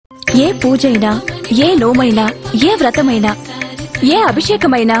ఏ పూజైనా, ఏ నోమైనా, ఏ వ్రతమైనా, ఏ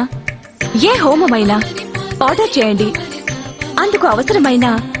అభిషేకమైనా, ఏ హోమమైనా ఆర్డర్ చేయండి. అందుకు అవసరమైన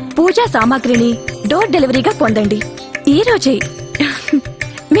పూజా సామాగ్రిని డోర్ డెలివరీగా పొందండి ఈ రోజే.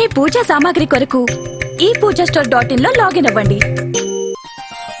 మీ పూజా సామాగ్రి కొరకు ఈ పూజా స్టోర్.in లో లాగిన్ అవ్వండి.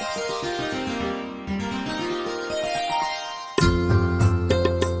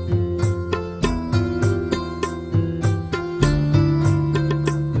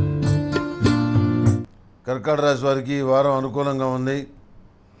 కర్కాటక రాశి వారికి ఈ వారం అనుకూలంగా ఉంది.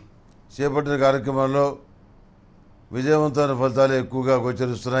 చేపట్టిన కార్యక్రమాల్లో విజయవంతమైన ఫలితాలు ఎక్కువగా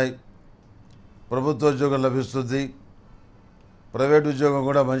గోచరిస్తున్నాయి. ప్రభుత్వ ఉద్యోగం లభిస్తుంది, ప్రైవేట్ ఉద్యోగం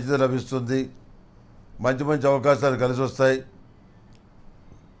కూడా మంచిది లభిస్తుంది. మంచి మంచి అవకాశాలు కలిసి వస్తాయి,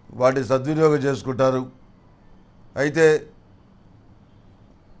 వాటిని సద్వినియోగం చేసుకుంటారు. అయితే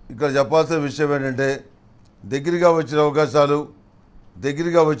ఇక్కడ చెప్పాల్సిన విషయం ఏంటంటే, దగ్గరగా వచ్చిన అవకాశాలు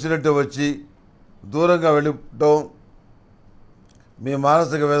దగ్గరగా వచ్చినట్టు వచ్చి దూరంగా వెళ్ళిపోవటం మీ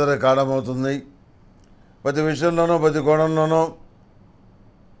మానసిక వేదన కారణమవుతుంది. ప్రతి విషయంలోనూ ప్రతి కోణంలోనూ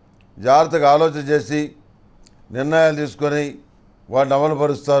జాగ్రత్తగా ఆలోచన చేసి నిర్ణయాలు తీసుకొని వాటిని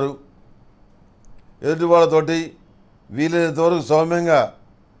అమలుపరుస్తారు. ఎదుటి వాళ్ళతోటి వీలైనంతవరకు సౌమ్యంగా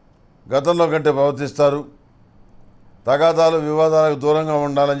గతంలో కంటే ప్రవర్తిస్తారు. తగాదాలు వివాదాలకు దూరంగా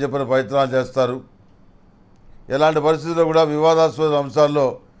ఉండాలని చెప్పిన ప్రయత్నాలు చేస్తారు. ఎలాంటి పరిస్థితుల్లో కూడా వివాదాస్పద అంశాల్లో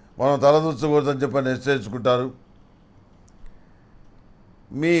మనం తలదూర్చకూడదని చెప్పి నిశ్చయించుకుంటారు.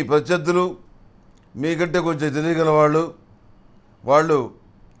 మీ ప్రత్యర్థులు మీకంటే కొంచెం తెలియగల వాళ్ళు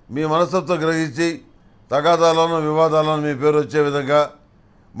మీ మనస్తత్వం గ్రహించి తగాదాలను వివాదాలను మీ పేరు వచ్చే విధంగా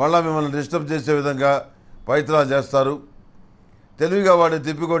మళ్ళీ మిమ్మల్ని డిస్టర్బ్ చేసే విధంగా ప్రయత్నాలు చేస్తారు. తెలివిగా వాటిని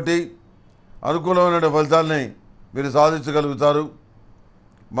తిప్పికొట్టి అనుకూలమైన ఫలితాలని మీరు సాధించగలుగుతారు.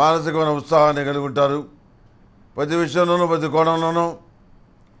 మానసికమైన ఉత్సాహాన్ని కలిగి ఉంటారు. ప్రతి విషయంలోనూ ప్రతి కోణంలోనూ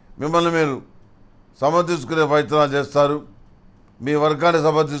మిమ్మల్ని మీరు సమర్థించుకునే ప్రయత్నాలు చేస్తారు. మీ వర్గాన్ని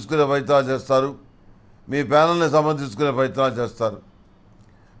సమర్థించుకునే ప్రయత్నాలు చేస్తారు. మీ ప్యానల్ని సమర్థించుకునే ప్రయత్నాలు చేస్తారు.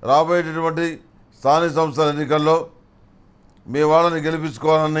 రాబోయేటటువంటి స్థానిక సంస్థల ఎన్నికల్లో మీ వాళ్ళని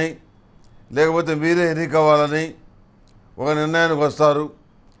గెలిపించుకోవాలని, లేకపోతే మీరే ఎన్నికవ్వాలని ఒక నిర్ణయానికి వస్తారు.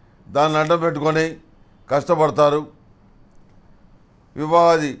 దాన్ని అడ్డం పెట్టుకొని కష్టపడతారు.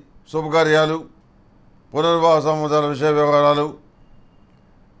 వివాహాది శుభకార్యాలు, పునర్వివాహ సంబంధాల విషయ వ్యవహారాలు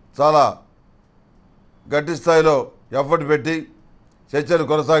చాలా గట్టి స్థాయిలో ఎఫర్ట్ పెట్టి చర్చలు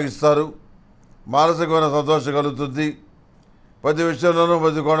కొనసాగిస్తారు. మానసికమైన సంతోషం కలుగుతుంది. ప్రతి విషయంలోనూ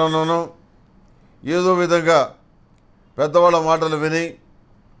ప్రతి కోణంలోనూ ఏదో విధంగా పెద్దవాళ్ళ మాటలు విని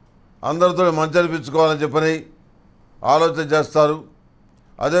అందరితో మంచి అనిపించుకోవాలని చెప్పని ఆలోచన చేస్తారు.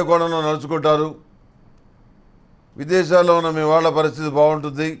 అదే కోణంలో నడుచుకుంటారు. విదేశాల్లో ఉన్న మీ వాళ్ళ పరిస్థితి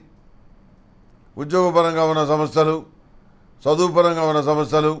బాగుంటుంది. ఉద్యోగపరంగా ఉన్న సమస్యలు, చదువుపరంగా ఉన్న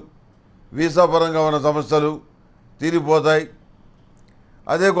సమస్యలు, వీసా పరంగా ఉన్న సమస్యలు తీరిపోతాయి.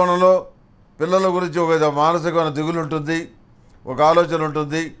 అదే కోణంలో పిల్లల గురించి ఒక మానసికమైన దిగులు ఉంటుంది, ఒక ఆలోచన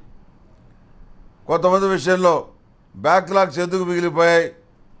ఉంటుంది. కొంతమంది విషయంలో బ్యాక్లాగ్స్ ఎందుకు మిగిలిపోయాయి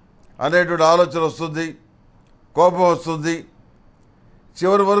అనేటువంటి ఆలోచన వస్తుంది, కోపం వస్తుంది.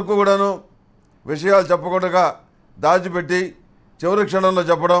 చివరి వరకు కూడాను విషయాలు చెప్పకుండా దాచిపెట్టి చివరి క్షణంలో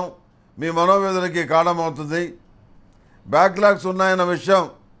చెప్పడం మీ మనోవేదనకి కారణమవుతుంది. బ్యాక్లాగ్స్ ఉన్నాయన్న విషయం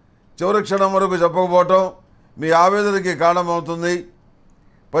చివరి క్షణం వరకు చెప్పకపోవటం మీ ఆవేదనకి కారణమవుతుంది.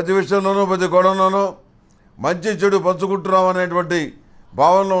 ప్రతి విషయంలోనూ ప్రతి కోణంలోనూ మంచి చెడు పంచుకుంటున్నాం అనేటువంటి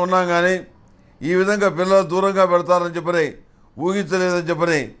భావనలో ఉన్నాం. కానీ ఈ విధంగా పిల్లలు దూరంగా పెడతారని చెప్పని ఊహించలేదని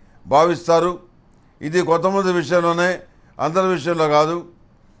చెప్పని భావిస్తారు. ఇది కొంతమంది విషయంలోనే, అందరి విషయంలో కాదు.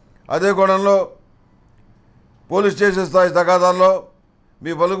 అదే కోణంలో పోలీస్ స్టేషన్ స్థాయి తగాదాల్లో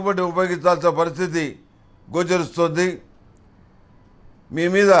మీ పలుకుబడి ఉపయోగించాల్సిన పరిస్థితి గోచరిస్తుంది. మీ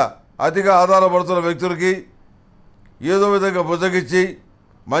మీద అతిగా ఆధారపడుతున్న వ్యక్తులకి ఏదో విధంగా బుజ్జగిచ్చి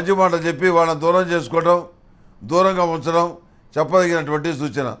మంచి మాట చెప్పి వాళ్ళని దూరం చేసుకోవడం, దూరంగా ఉంచడం చెప్పదగినటువంటి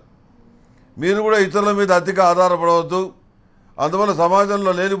సూచన. మీరు కూడా ఇతరుల మీద అతిగా ఆధారపడవద్దు. అందువల్ల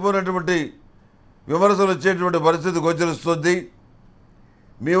సమాజంలో లేనిపోయినటువంటి విమర్శలు వచ్చేటువంటి పరిస్థితి గోచరిస్తుంది.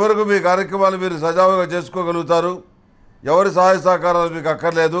 మీ వరకు మీ కార్యక్రమాలు మీరు సజావుగా చేసుకోగలుగుతారు. ఎవరి సహాయ సహకారాలు మీకు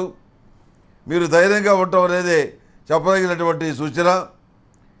అక్కర్లేదు. మీరు ధైర్యంగా ఉండటం అనేది చెప్పదగినటువంటి సూచన.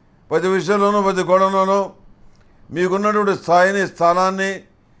 ప్రతి విషయంలోనూ ప్రతి కోణంలోనూ మీకున్నటువంటి స్థాయిని, స్థానాన్ని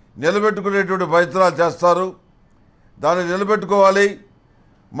నిలబెట్టుకునేటువంటి ప్రయత్నాలు చేస్తారు. దాన్ని నిలబెట్టుకోవాలి.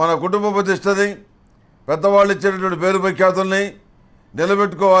 మన కుటుంబ ప్రతిష్టని, పెద్దవాళ్ళు ఇచ్చేటటువంటి పేరు ప్రఖ్యాతుల్ని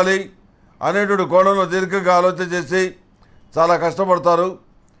నిలబెట్టుకోవాలి అనేటువంటి కోణంలో దీర్ఘంగా ఆలోచన చేసి చాలా కష్టపడతారు.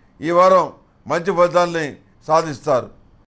 ఈ వారం మంచి ఫలితాల్ని సాధిస్తారు.